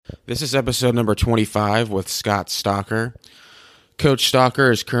This is episode number 25 with Scott Stocker. Coach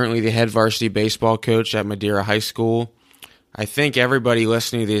Stocker is currently the head varsity baseball coach at Madeira High School. I think everybody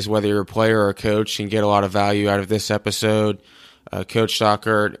listening to these, whether you're a player or a coach, can get a lot of value out of this episode. Coach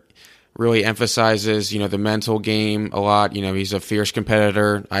Stocker really emphasizes, the mental game a lot. He's a fierce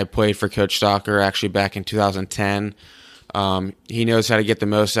competitor. I played for Coach Stocker actually back in 2010. He knows how to get the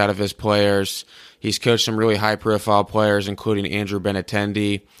most out of his players. He's coached some really high-profile players, including Andrew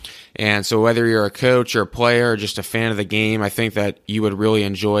Benintendi. And so whether you're a coach or a player or just a fan of the game, I think that you would really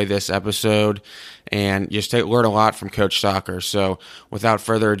enjoy this episode and just learn a lot from Coach Stocker. So without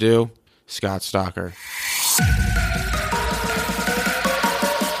further ado, Scott Stocker.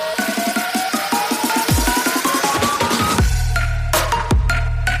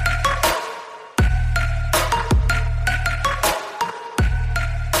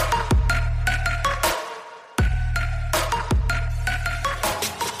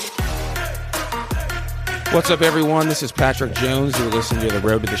 What's up, everyone? This is Patrick Jones. You're listening to The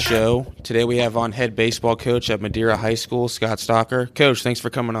Road to the Show. Today we have on head baseball coach at Madeira High School, Scott Stocker. Coach, thanks for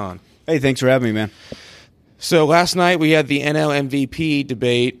coming on. Hey, thanks for having me, man. So last night we had the NL MVP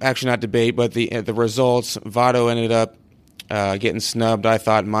debate. Actually, not debate, but the results. Votto ended up getting snubbed, I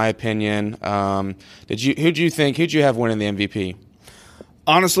thought, in my opinion. Who'd you have winning the MVP?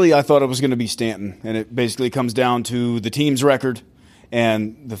 Honestly, I thought it was going to be Stanton, and it basically comes down to the team's record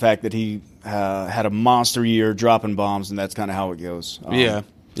and the fact that he had a monster year dropping bombs, and that's kind of how it goes.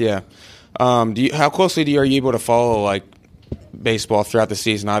 Yeah. How closely are you able to follow baseball throughout the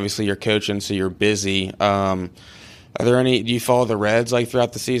season? Obviously, you're coaching, so you're busy. Do you follow the Reds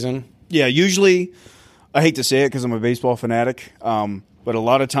throughout the season? Yeah, usually, I hate to say it because I'm a baseball fanatic, but a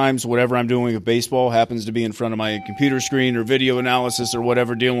lot of times whatever I'm doing with baseball happens to be in front of my computer screen or video analysis or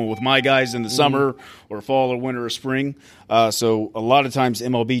whatever, dealing with my guys in the summer or fall or winter or spring. So a lot of times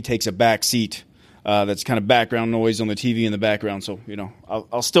MLB takes a back seat. That's kind of background noise on the TV in the background. So,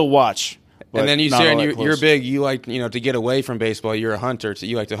 I'll still watch. And then you're big. You like, to get away from baseball. You're a hunter. So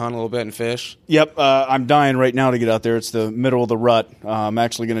you like to hunt a little bit and fish? Yep. I'm dying right now to get out there. It's the middle of the rut. I'm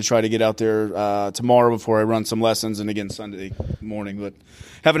actually going to try to get out there tomorrow before I run some lessons, and again Sunday morning. But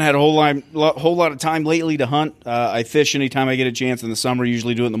haven't had a whole lot of time lately to hunt. I fish anytime I get a chance in the summer.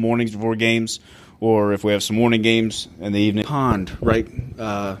 Usually do it in the mornings before games, or if we have some morning games in the evening. Pond, right?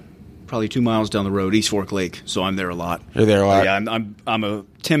 Probably 2 miles down the road, East Fork Lake, so I'm there a lot. You're there a lot? Yeah, I'm a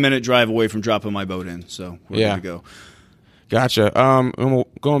 10-minute drive away from dropping my boat in, so we're good to go. Gotcha.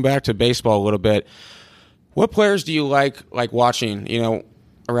 Going back to baseball a little bit, what players do you like watching,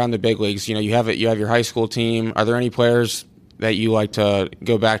 around the big leagues? You have your high school team. Are there any players that you like to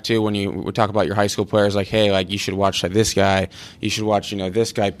go back to when you talk about your high school players, you should watch this guy, you should watch,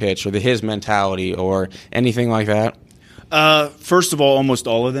 this guy pitch, or his mentality, or anything like that? First of all, almost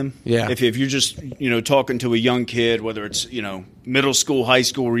all of them. Yeah. If you're just, talking to a young kid, whether it's, middle school, high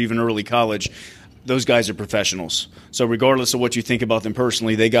school, or even early college, those guys are professionals. So regardless of what you think about them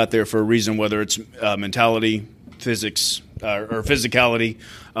personally, they got there for a reason, whether it's mentality, physics, or physicality,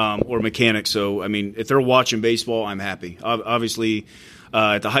 or mechanics. So, if they're watching baseball, I'm happy. Obviously,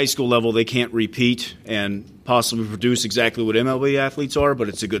 at the high school level, they can't repeat and possibly produce exactly what MLB athletes are, but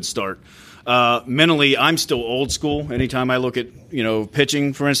it's a good start. Mentally, I'm still old school. Anytime I look at,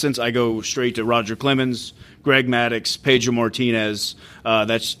 pitching, for instance, I go straight to Roger Clemens, Greg Maddux, Pedro Martinez.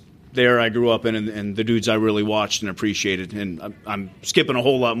 That's there I grew up in, and the dudes I really watched and appreciated. And I'm skipping a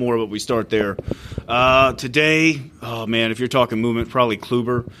whole lot more, but we start there. Today, oh man, if you're talking movement, probably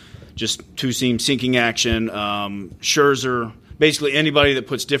Kluber, just two-seam sinking action, Scherzer. Basically, anybody that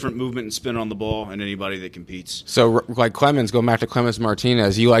puts different movement and spin on the ball, and anybody that competes. So, Clemens, going back to Clemens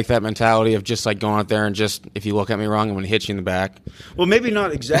Martinez, you like that mentality of just going out there and just, if you look at me wrong, I'm going to hit you in the back? Well, maybe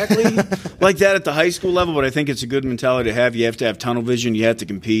not exactly like that at the high school level, but I think it's a good mentality to have. You have to have tunnel vision. You have to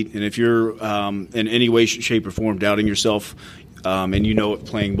compete. And if you're in any way, shape, or form doubting yourself, and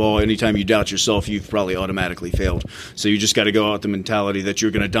playing ball, anytime you doubt yourself, you've probably automatically failed. So you just got to go out with the mentality that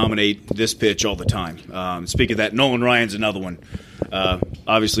you're going to dominate this pitch all the time. Speaking of that, Nolan Ryan's another one.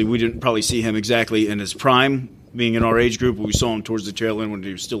 Obviously, we didn't probably see him exactly in his prime, being in our age group, but we saw him towards the tail end when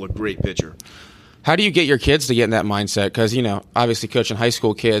he was still a great pitcher. How do you get your kids to get in that mindset? Because, obviously coaching high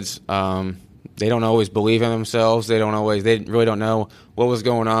school kids, they don't always believe in themselves. They really don't know what was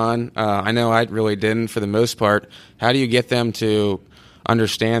going on. I know I really didn't for the most part. How do you get them to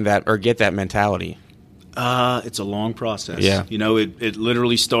understand that or get that mentality? It's a long process. Yeah. It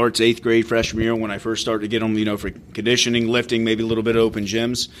literally starts 8th grade, freshman year, when I first started to get them, for conditioning, lifting, maybe a little bit of open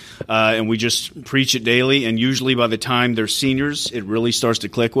gyms. And we just preach it daily. And usually by the time they're seniors, it really starts to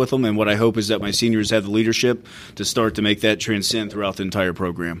click with them. And what I hope is that my seniors have the leadership to start to make that transcend throughout the entire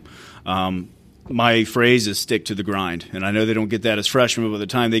program. My phrase is stick to the grind. And I know they don't get that as freshmen, but by the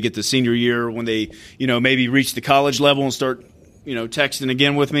time they get to senior year, when they, maybe reach the college level and start texting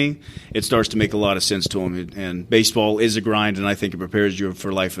again with me, it starts to make a lot of sense to them. And baseball is a grind, and I think it prepares you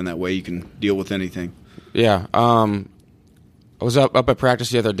for life in that way. You can deal with anything. Yeah. I was up at practice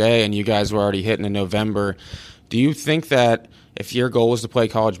the other day, and you guys were already hitting in November. Do you think that if your goal is to play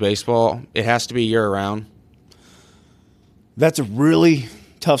college baseball, it has to be year-round? That's a really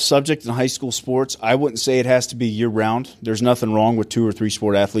tough subject in high school sports. I wouldn't say it has to be year-round. There's nothing wrong with 2 or 3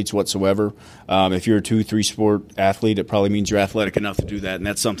 sport athletes whatsoever. If you're a 2-3 sport athlete, it probably means you're athletic enough to do that, and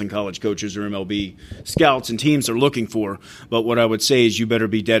that's something college coaches or MLB scouts and teams are looking for. But what I would say is you better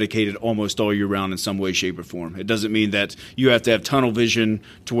be dedicated almost all year round in some way, shape, or form. It doesn't mean that you have to have tunnel vision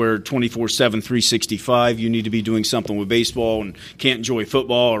to where 24/7, 365. You need to be doing something with baseball and can't enjoy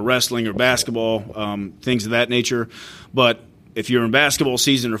football or wrestling or basketball, things of that nature. But if you're in basketball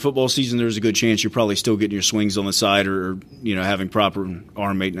season or football season, there's a good chance you're probably still getting your swings on the side or having proper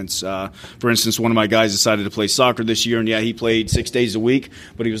arm maintenance. For instance, one of my guys decided to play soccer this year, and he played 6 days a week,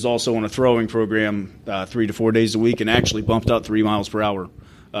 but he was also on a throwing program 3 to 4 days a week and actually bumped up 3 miles per hour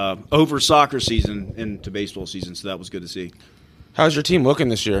over soccer season into baseball season, so that was good to see. How's your team looking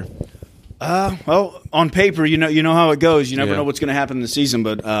this year? Well, on paper, you know how it goes. You never know what's going to happen in the season,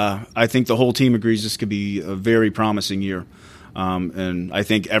 but I think the whole team agrees this could be a very promising year. And I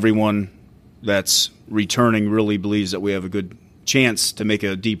think everyone that's returning really believes that we have a good chance to make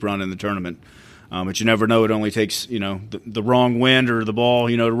a deep run in the tournament. But you never know. It only takes, the wrong wind or the ball,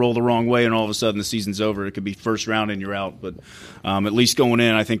 to roll the wrong way, and all of a sudden the season's over. It could be first round and you're out. But at least going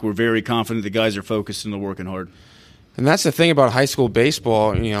in, I think we're very confident the guys are focused and they're working hard. And that's the thing about high school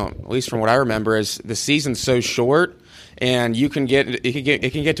baseball, at least from what I remember, is the season's so short, and it can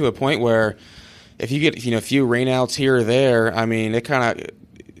get to a point where if you get a few rainouts here or there, I mean, it kind of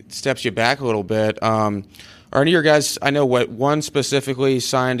steps you back a little bit. Are any of your guys, I know one specifically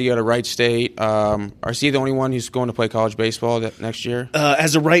signed to go to Wright State. Is he the only one who's going to play college baseball next year?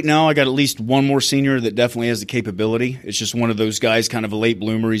 As of right now, I got at least one more senior that definitely has the capability. It's just one of those guys, kind of a late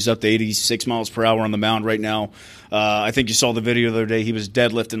bloomer. He's up to 86 miles per hour on the mound right now. I think you saw the video the other day. He was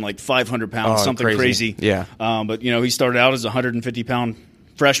deadlifting like 500 pounds, something crazy. Yeah. But, he started out as a 150-pound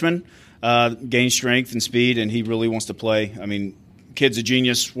freshman, gained strength and speed, and he really wants to play. I mean, kid's a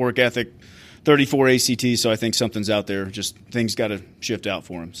genius, work ethic. 34 ACT, so I think something's out there. Just things got to shift out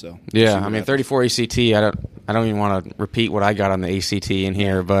for him. So yeah, I mean 34 ACT. I don't even want to repeat what I got on the ACT in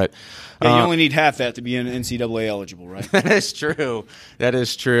here, but you only need half that to be NCAA eligible, right? That is true. That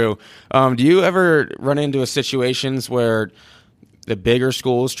is true. Do you ever run into situations where the bigger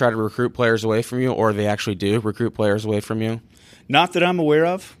schools try to recruit players away from you, or they actually do recruit players away from you? Not that I'm aware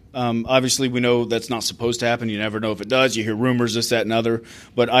of. Obviously, we know that's not supposed to happen. You never know if it does. You hear rumors, this, that, and other.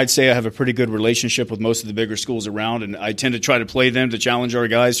 But I'd say I have a pretty good relationship with most of the bigger schools around, and I tend to try to play them to challenge our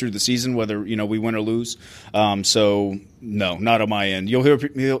guys through the season, whether we win or lose. So, no, not on my end. You'll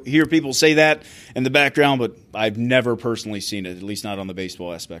hear people say that in the background, but I've never personally seen it, at least not on the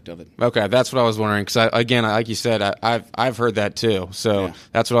baseball aspect of it. Okay, that's what I was wondering. Because, again, like you said, I've heard that too. So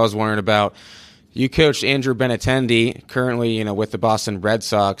that's what I was wondering about. You coached Andrew Benintendi, currently, with the Boston Red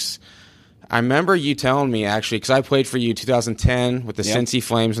Sox. I remember you telling me, actually, because I played for you 2010 with the Cincy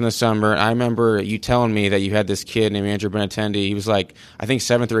Flames in the summer. I remember you telling me that you had this kid named Andrew Benintendi. He was like, I think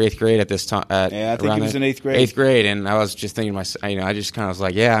 7th or 8th grade at this time. I think he was in 8th grade. 8th grade, and I was just thinking, I just kind of was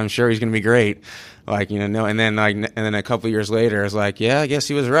like, yeah, I'm sure he's going to be great. No, and then a couple of years later, I was like, yeah, I guess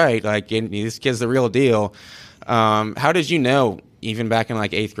he was right. This kid's the real deal. How did you know, even back in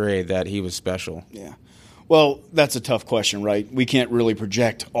 8th grade, that he was special? Yeah. Well, that's a tough question, right? We can't really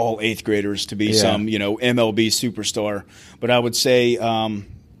project all 8th graders to be some, MLB superstar. But I would say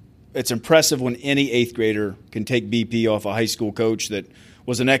it's impressive when any 8th grader can take BP off a high school coach that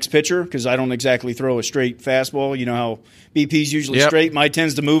was an ex-pitcher, because I don't exactly throw a straight fastball. You know how BP's usually straight. Mine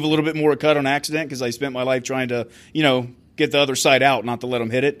tends to move a little bit more cut on accident because I spent my life trying to, get the other side out, not to let him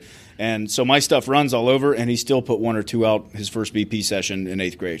hit it. And so my stuff runs all over, and he still put 1 or 2 out his first BP session in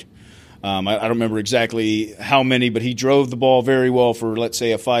 8th grade. I don't remember exactly how many, but he drove the ball very well for, let's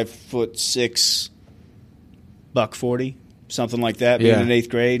say, a 5'6", $140, something like that, being in 8th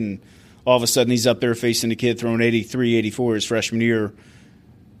grade. And all of a sudden he's up there facing a kid throwing 83, 84 his freshman year,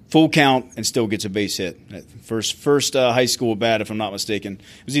 full count and still gets a base hit. First high school bat, if I'm not mistaken.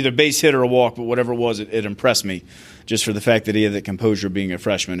 It was either base hit or a walk, but whatever it was, it impressed me just for the fact that he had that composure being a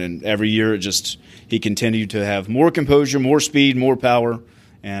freshman. And every year he continued to have more composure, more speed, more power,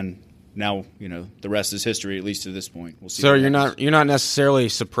 and now, the rest is history, at least to this point. We'll see. So you're not necessarily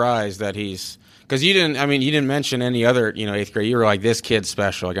surprised that he's – because you didn't mention any other, 8th grade. You were like, this kid's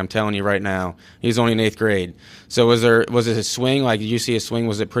special. Like, I'm telling you right now, he's only in 8th grade. So was it his swing? Like, did you see his swing?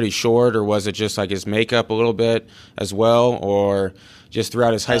 Was it pretty short, or was it just like his makeup a little bit as well, or just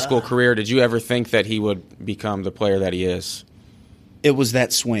throughout his high school career? Did you ever think that he would become the player that he is? It was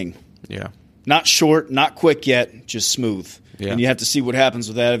that swing. Yeah. Not short, not quick yet, just smooth. Yeah. And you have to see what happens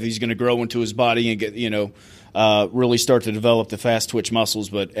with that if he's going to grow into his body and get, really start to develop the fast twitch muscles.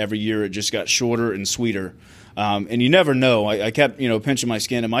 But every year it just got shorter and sweeter. And you never know. I kept, pinching my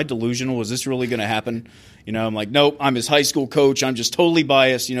skin. Am I delusional? Is this really going to happen? I'm like, nope, I'm his high school coach. I'm just totally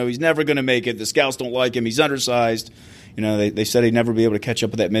biased. He's never going to make it. The scouts don't like him. He's undersized. They said he'd never be able to catch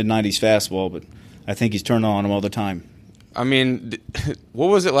up with that mid-90s fastball, but I think he's turning on him all the time. I mean, what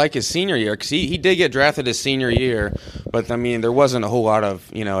was it like his senior year? Because he did get drafted his senior year, but, there wasn't a whole lot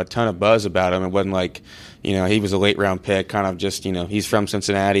of, a ton of buzz about him. It wasn't like, he was a late-round pick, kind of just, he's from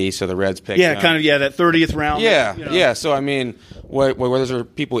Cincinnati, so the Reds picked him. That 30th round. Yeah. So, were there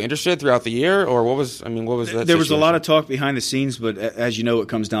people interested throughout the year, or what was that There was situation? a lot of talk behind the scenes, but as you know, it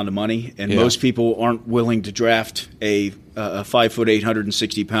comes down to money, and most people aren't willing to draft a 5'8",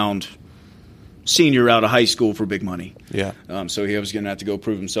 160-pound senior out of high school for big money. Yeah. So he was going to have to go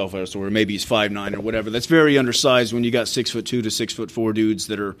prove himself elsewhere. Maybe he's 5'9" or whatever. That's very undersized when you got 6'2" to 6'4" dudes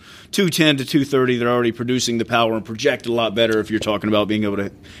that are 210 to 230. They're already producing the power and project a lot better if you're talking about being able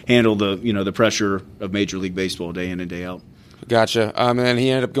to handle the pressure of Major League Baseball day in and day out. Gotcha. And then he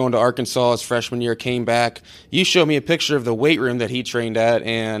ended up going to Arkansas his freshman year, came back. You showed me a picture of the weight room that he trained at,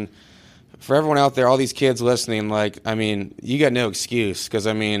 and for everyone out there, all these kids listening, you got no excuse because,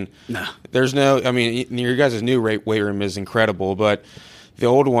 there's no – your guys' new weight room is incredible, but the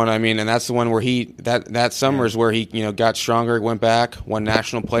old one, and that's the one where that summer is where he, got stronger, went back, won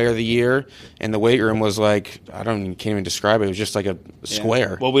National Player of the Year, and the weight room was like – can't even describe it. It was just like a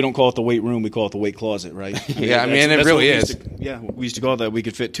square. Well, we don't call it the weight room. We call it the weight closet, right? It really is. We used to call it that. We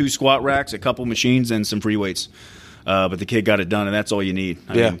could fit 2 squat racks, a couple machines, and some free weights. But the kid got it done, and that's all you need.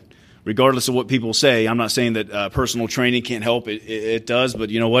 I mean, regardless of what people say, I'm not saying that personal training can't help. It does,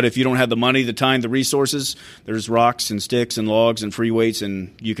 but you know what? If you don't have the money, the time, the resources, there's rocks and sticks and logs and free weights,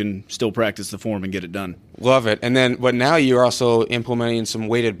 and you can still practice the form and get it done. Love it. And then, but now you're also implementing some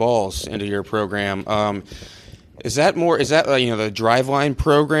weighted balls into your program. Is that the Driveline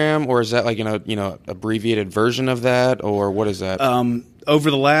program, or is that abbreviated version of that, or what is that?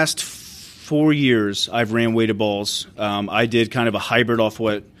 Over the last 4 years, I've ran weighted balls. I did kind of a hybrid off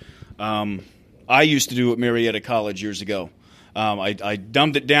what I used to do at Marietta College years ago. I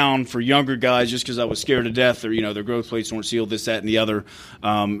dumbed it down for younger guys just because I was scared to death, or their growth plates weren't sealed, this, that, and the other.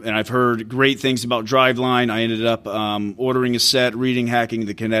 And I've heard great things about Driveline. I ended up ordering a set, reading Hacking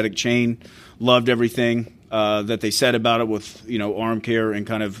the Kinetic Chain. Loved everything that they said about it with arm care and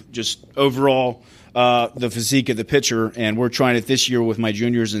kind of just overall the physique of the pitcher. And we're trying it this year with my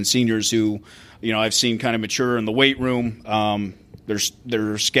juniors and seniors who I've seen kind of mature in the weight room.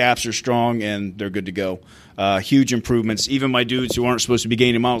 Their scaps are strong and they're good to go. Huge improvements. Even my dudes who aren't supposed to be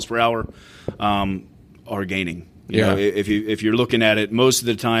gaining miles per hour are gaining. If you're looking at it, most of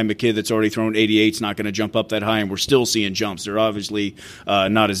the time a kid that's already thrown 88 is not going to jump up that high, and we're still seeing jumps. They're obviously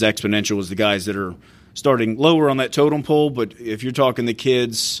not as exponential as the guys that are starting lower on that totem pole, but if you're talking the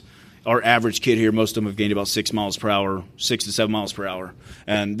kids – our average kid here, most of them have gained about 6 miles per hour, 6 to 7 miles per hour.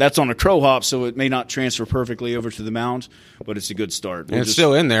 And that's on a crow hop, so it may not transfer perfectly over to the mound, but it's a good start. And it's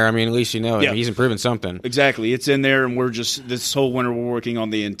still in there. At least he's improving something. Exactly. It's in there, and we're just – this whole winter we're working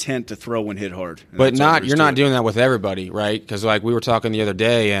on the intent to throw and hit hard. And but you're not doing that with everybody, right? Because we were talking the other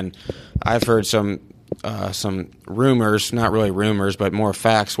day, and I've heard some rumors, not really rumors, but more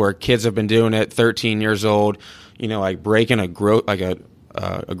facts, where kids have been doing it 13 years old, breaking a growth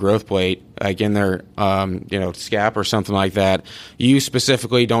plate, in their scap or something like that. You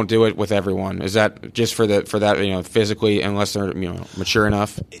specifically don't do it with everyone. Is that just for that physically, unless they're mature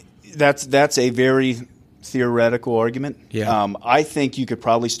enough? That's a very theoretical argument. Yeah. I think you could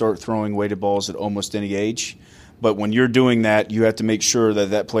probably start throwing weighted balls at almost any age. But when you're doing that, you have to make sure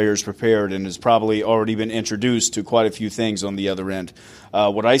that player is prepared and has probably already been introduced to quite a few things on the other end.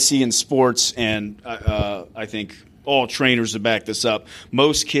 What I see in sports, and I think all trainers to back this up.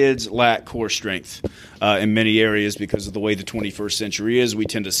 Most kids lack core strength in many areas because of the way the 21st century is. We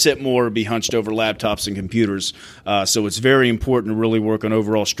tend to sit more, be hunched over laptops and computers. So it's very important to really work on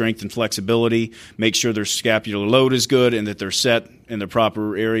overall strength and flexibility, make sure their scapular load is good and that they're set in the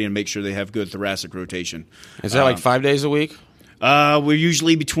proper area, and make sure they have good thoracic rotation. Is that like 5 days a week? We're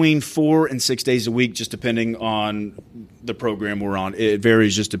usually between 4 and 6 days a week, just depending on the program we're on. It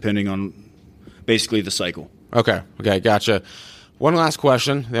varies just depending on basically the cycle. Okay, gotcha. One last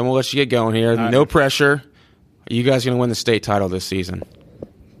question, then we'll let you get going here. Right. No pressure. Are you guys going to win the state title this season?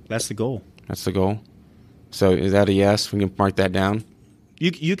 That's the goal. That's the goal. So is that a yes? We can mark that down.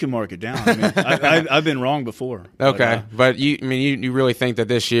 You can mark it down. I mean, I've been wrong before. Okay, but you really think that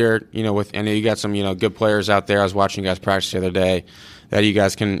this year, I know you got some good players out there. I was watching you guys practice the other day. That you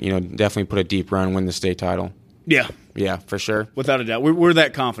guys can definitely put a deep run, win the state title. Yeah, for sure. Without a doubt, we're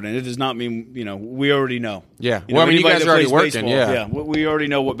that confident. It does not mean we already know. Yeah, well, you guys are already working. Baseball, we already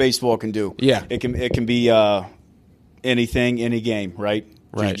know what baseball can do. Yeah, it can be anything, any game, right?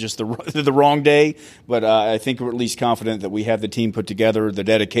 Right. Just the wrong day, but I think we're at least confident that we have the team put together, the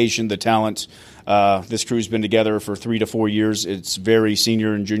dedication, the talent. This crew's been together for 3 to 4 years. It's very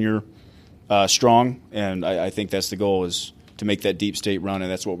senior and junior strong, and I think that's the goal, is to make that deep state run, and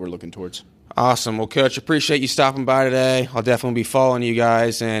that's what we're looking towards. Awesome. Well, Coach, appreciate you stopping by today. I'll definitely be following you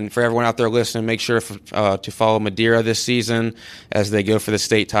guys. And for everyone out there listening, make sure to follow Madeira this season as they go for the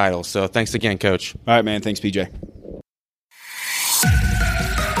state title. So thanks again, Coach. All right, man. Thanks, PJ.